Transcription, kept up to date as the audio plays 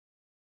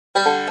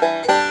Fellowship,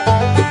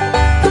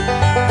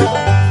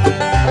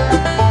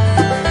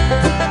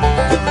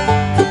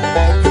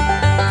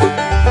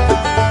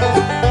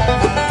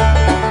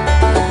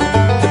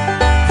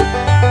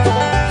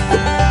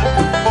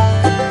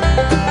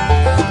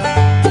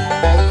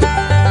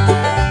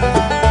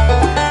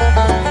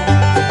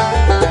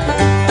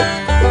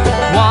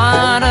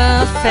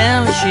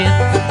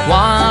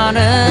 what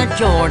a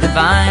joy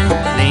divine,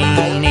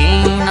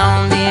 leaning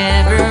on the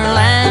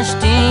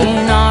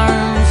everlasting arms.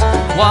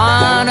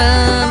 What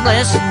a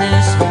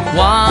blessedness,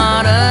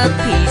 what a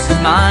peace is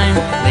mine,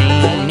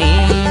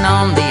 leaning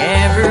on the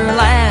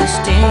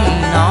everlasting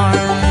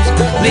arms.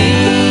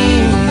 Leaning,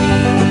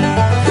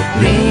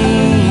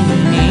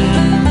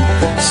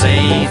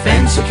 safe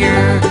and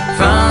secure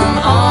from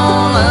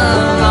all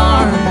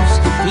alarms.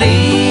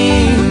 Leaning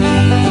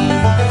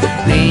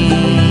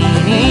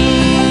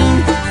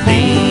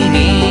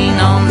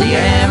on the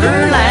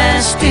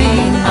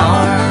everlasting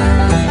arms.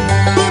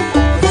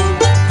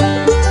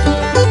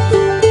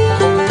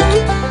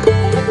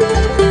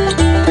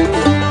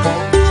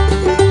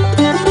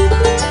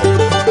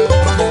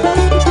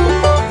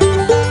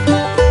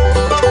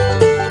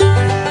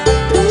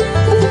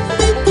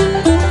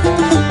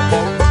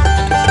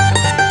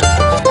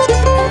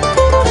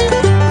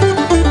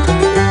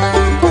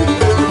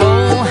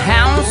 Oh,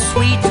 how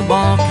sweet to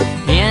walk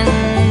in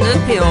the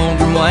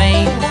pilgrim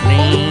way,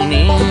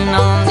 leaning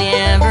on the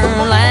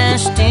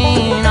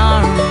everlasting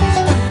arms.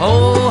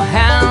 Oh,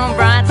 how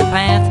bright the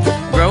path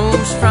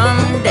grows from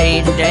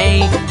day to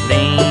day,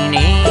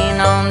 leaning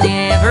on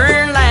the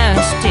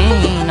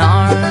everlasting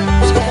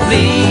arms.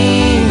 Leaning,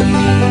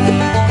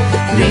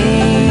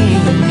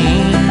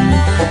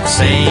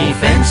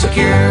 safe and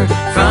secure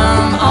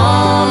from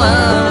all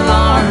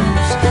alarms.